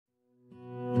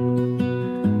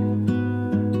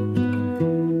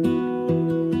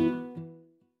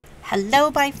Hello,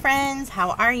 my friends. How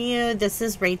are you? This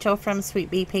is Rachel from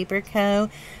Sweet Bee Paper Co.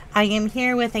 I am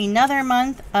here with another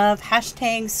month of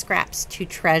hashtag Scraps to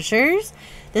Treasures.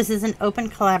 This is an open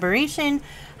collaboration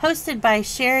hosted by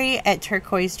Sheree at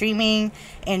Turquoise Dreaming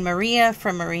and Maria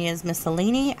from Maria's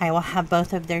Miscellany. I will have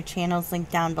both of their channels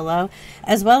linked down below,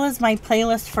 as well as my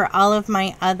playlist for all of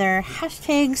my other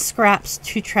hashtag Scraps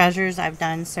to Treasures I've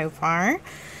done so far.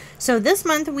 So this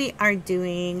month we are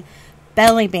doing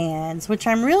belly bands, which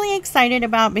I'm really excited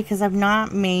about because I've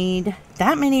not made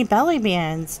that many belly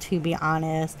bands, to be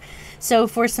honest. So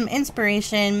for some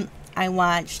inspiration, I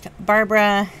watched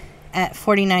Barbara at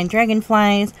 49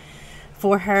 Dragonflies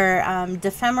for her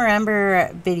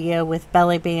Defemember video with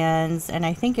belly bands, and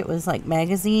I think it was like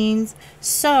magazines.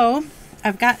 So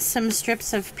I've got some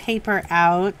strips of paper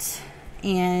out,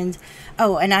 and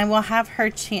and I will have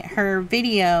her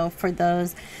video for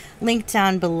those linked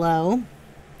down below.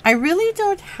 I really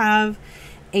don't have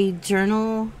a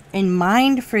journal in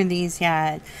mind for these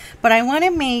yet, but I want to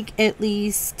make at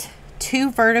least 2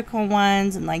 vertical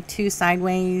ones and like 2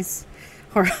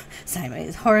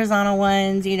 horizontal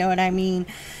ones, you know what I mean?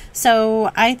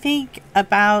 So I think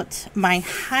about my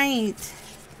height,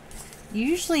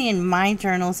 usually in my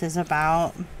journals, is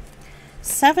about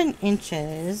 7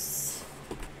 inches.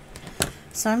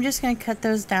 So I'm just going to cut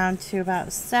those down to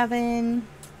about 7.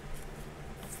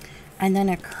 And then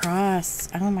across,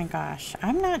 oh my gosh,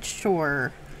 I'm not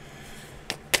sure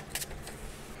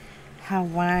how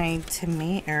wide to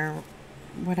make or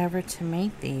whatever to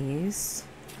make these.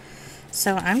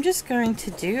 So I'm just going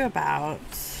to do about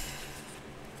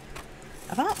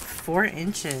 4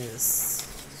 inches.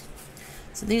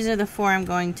 So these are the 4 I'm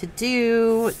going to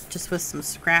do, just with some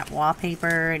scrap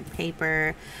wallpaper and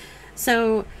paper.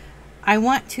 So I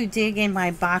want to dig in my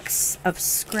box of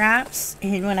scraps,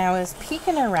 and when I was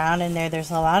peeking around in there, there's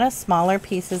a lot of smaller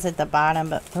pieces at the bottom,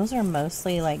 but those are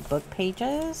mostly like book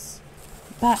pages.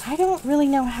 But I don't really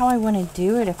know how I want to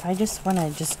do it, if I just want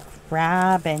to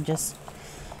grab and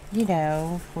you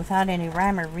know, without any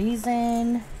rhyme or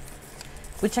reason,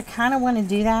 which I kind of want to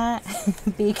do that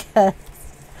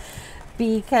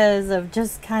because of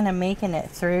just kind of making it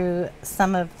through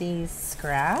some of these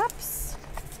scraps.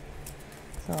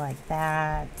 So like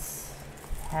that.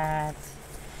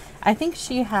 I think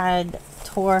she had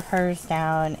tore hers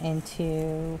down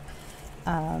into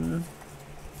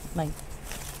like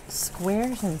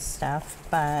squares and stuff,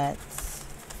 but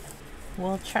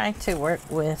we'll try to work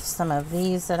with some of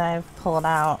these that I've pulled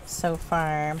out so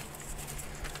far.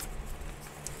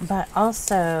 But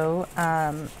also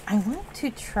I want to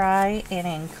try and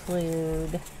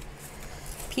include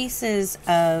pieces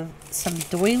of some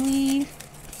doily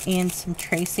and some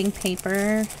tracing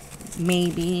paper,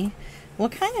 maybe. We'll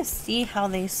kind of see how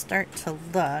they start to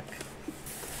look.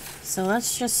 So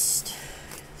let's just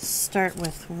start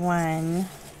with one.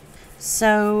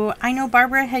 So I know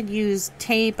Barbara had used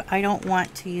tape. I don't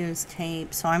want to use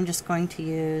tape, so I'm just going to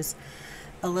use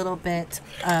a little bit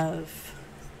of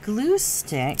glue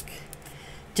stick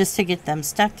just to get them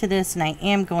stuck to this, and I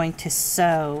am going to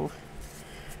sew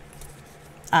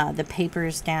the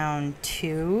papers down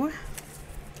too.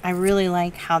 I really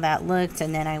like how that looked,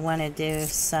 and then I want to do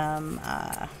some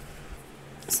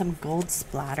gold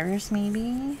splatters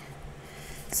maybe.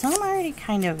 So I'm already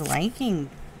kind of liking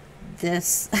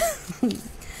this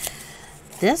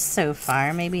this so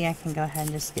far. Maybe I can go ahead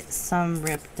and just get some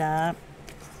ripped up.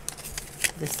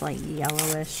 This like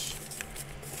yellowish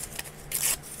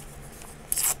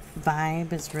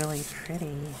vibe is really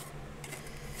pretty.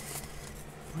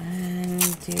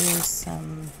 And do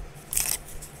some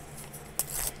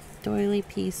doily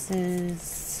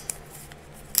pieces.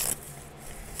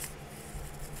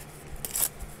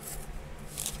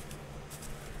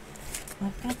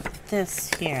 I've got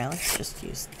this here. Let's just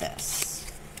use this.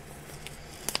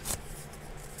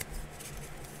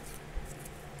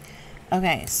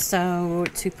 Okay, so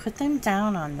to put them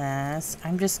down on this,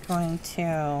 I'm just going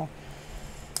to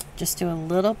just do a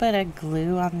little bit of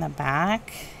glue on the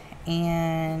back,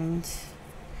 and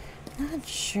not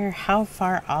sure how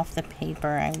far off the paper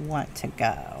I want to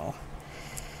go.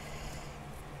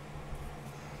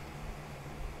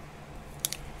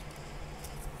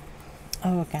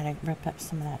 Oh, gotta rip up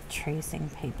some of that tracing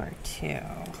paper too.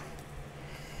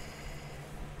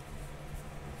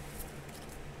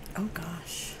 Oh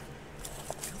gosh,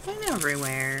 going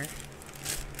everywhere.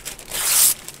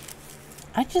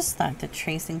 I just thought the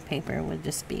tracing paper would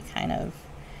just be kind of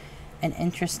an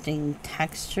interesting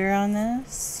texture on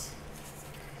this.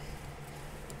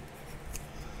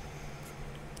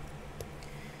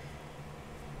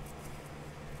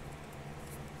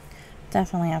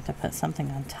 Definitely have to put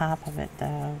something on top of it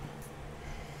though.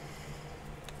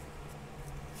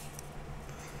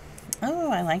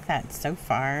 I like that so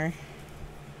far.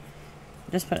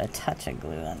 Just put a touch of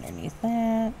glue underneath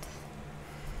that.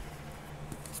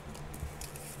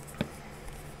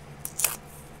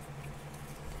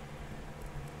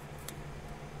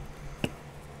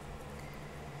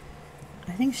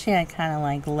 I think she had kind of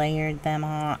like layered them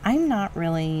on. I'm not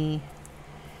really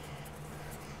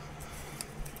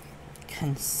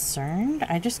concerned.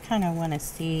 I just kind of want to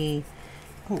see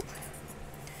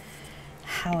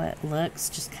how it looks,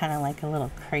 just kind of like a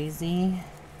little crazy.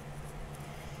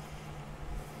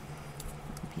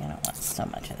 Maybe I don't want so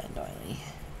much of that doily.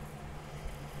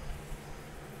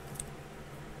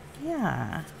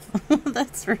 Yeah,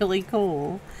 that's really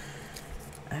cool.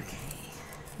 Okay,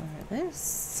 for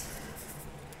this.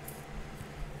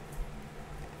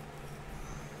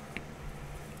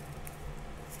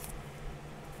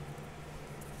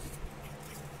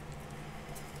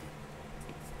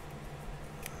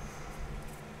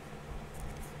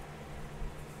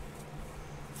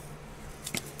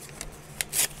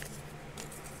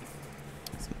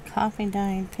 Coffee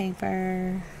dyed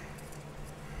paper.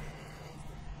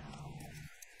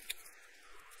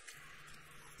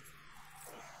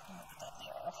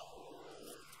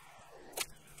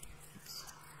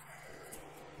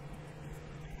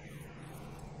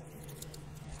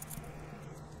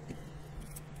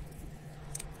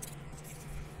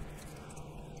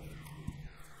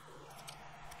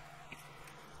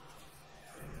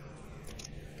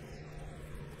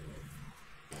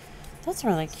 That's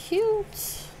really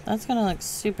cute. That's gonna look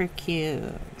super cute.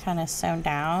 Kind of sewn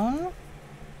down.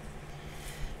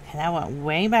 Okay, that went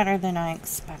way better than I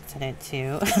expected it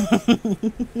to.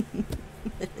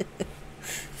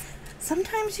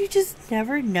 Sometimes you just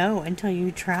never know until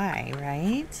you try,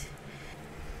 right?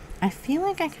 I feel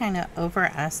like I kind of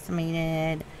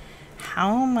overestimated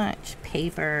how much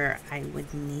paper I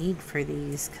would need for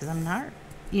these because I'm not,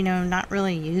 not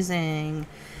really using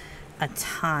a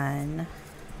ton.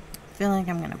 I feel like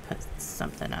I'm going to put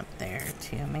something up there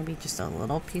too. Maybe just a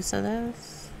little piece of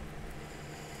this.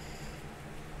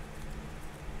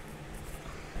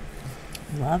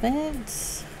 Love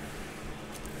it.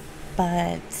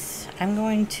 But I'm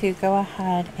going to go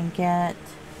ahead and get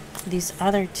these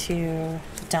other two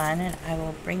done and I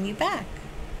will bring you back.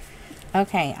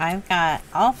 Okay, I've got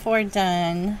all four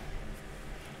done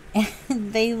and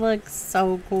they look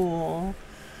so cool.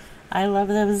 I love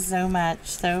them so much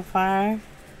so far.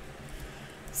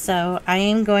 So I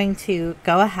am going to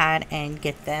go ahead and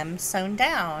get them sewn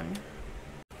down.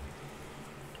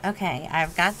 Okay,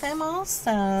 I've got them all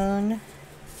sewn.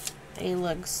 They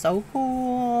look so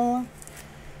cool.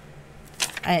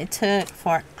 It took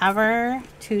forever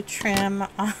to trim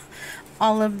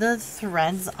all of the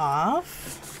threads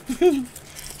off.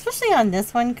 Especially on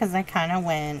this one because I kind of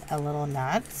went a little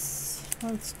nuts.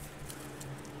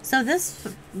 So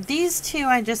these two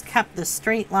I just kept the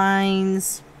straight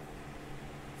lines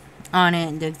on it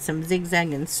and did some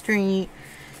zigzag and straight,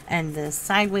 and the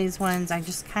sideways ones I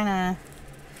just kind of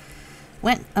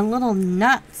went a little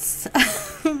nuts.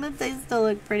 But they still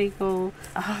look pretty cool.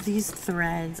 Oh, these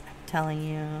threads, I'm telling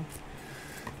you.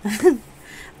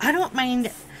 I don't mind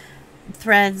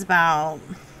threads about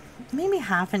maybe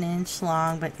 ½ an inch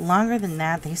long, but longer than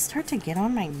that they start to get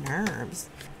on my nerves.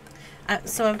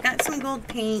 So I've got some gold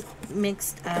paint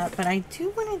mixed up, but I do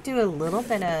want to do a little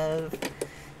bit of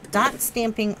dot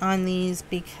stamping on these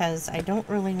because I don't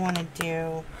really want to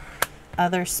do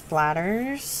other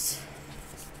splatters.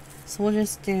 So we'll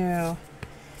just do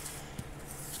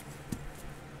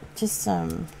just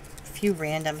some few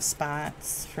random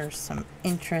spots for some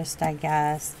interest, I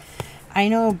guess. I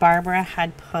know Barbara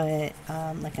had put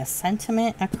like a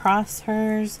sentiment across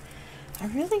hers. I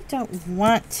really don't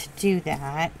want to do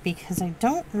that because I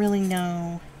don't really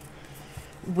know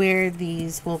where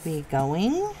these will be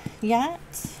going yet.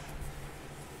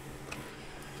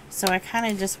 So I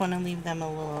kind of just want to leave them a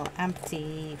little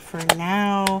empty for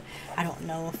now. I don't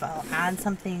know if I'll add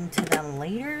something to them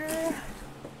later.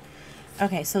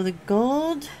 Okay, so the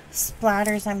gold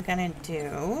splatters I'm going to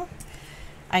do.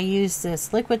 I use this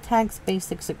Liquitex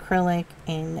Basics acrylic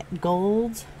in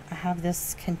gold. I have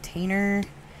this container.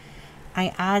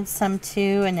 I add some to,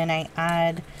 and then I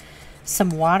add some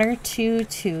water to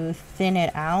thin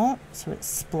it out so it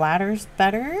splatters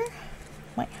better.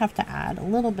 Might have to add a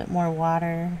little bit more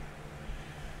water.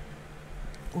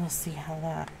 We'll see how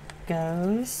that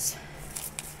goes.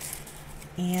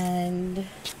 And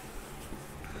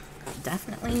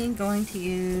definitely going to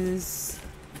use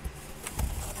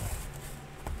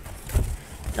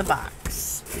the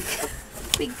box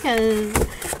because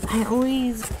I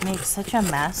always make such a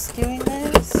mess doing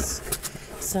this,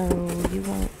 so you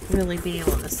won't really be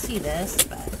able to see this,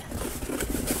 but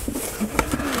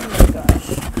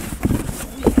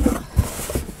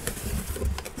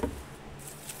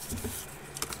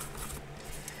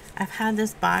I've had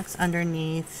this box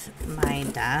underneath my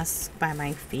desk by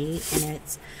my feet, and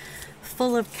it's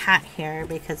full of cat hair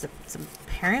because it's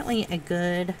apparently a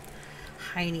good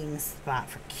hiding spot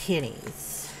for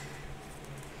kitties.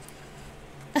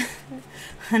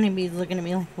 Honeybee's looking at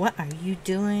me like, what are you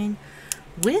doing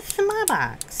with my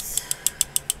box?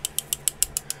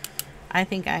 I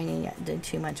think I did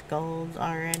too much gold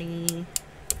already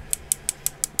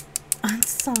on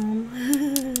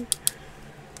some.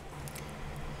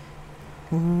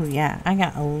 Ooh, yeah, I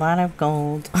got a lot of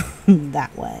gold on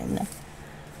that one.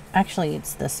 Actually,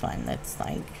 it's this one that's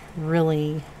like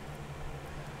really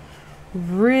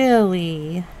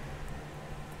a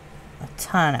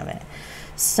ton of it.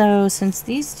 So since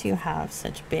these two have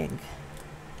such big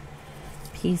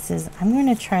pieces, I'm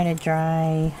going to try to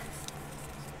dry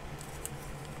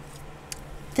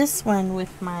this one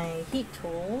with my heat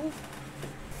tool.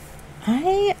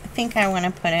 I think I want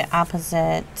to put it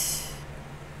opposite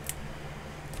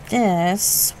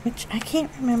this, which I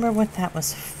can't remember what that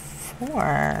was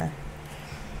for.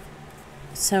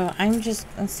 So I'm just,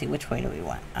 let's see, which way do we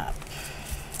want up?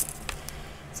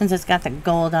 Since it's got the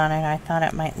gold on it, I thought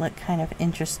it might look kind of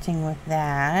interesting with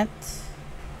that.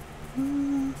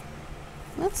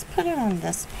 Let's put it on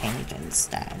this page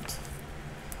instead.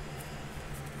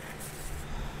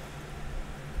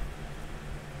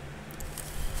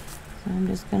 So I'm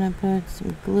just going to put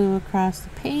some glue across the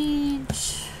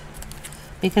page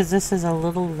because this is a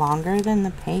little longer than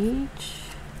the page,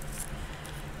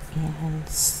 and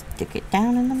stick it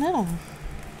down in the middle.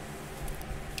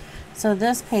 So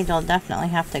this page I'll definitely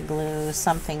have to glue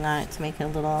something on it to make it a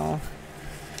little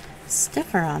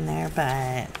stiffer on there,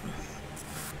 but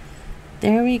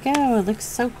there we go. It looks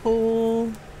so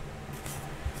cool.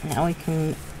 Now we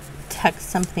can tuck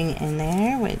something in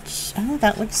there, which, oh,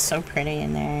 that looks so pretty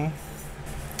in there.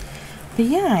 But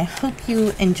yeah, I hope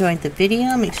you enjoyed the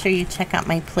video. Make sure you check out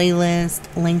my playlist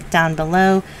linked down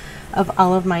below of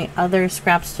all of my other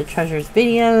Scraps to Treasures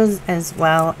videos, as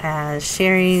well as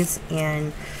Sheree's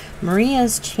and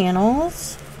Maria's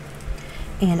channels.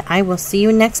 And I will see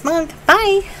you next month.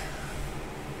 Bye!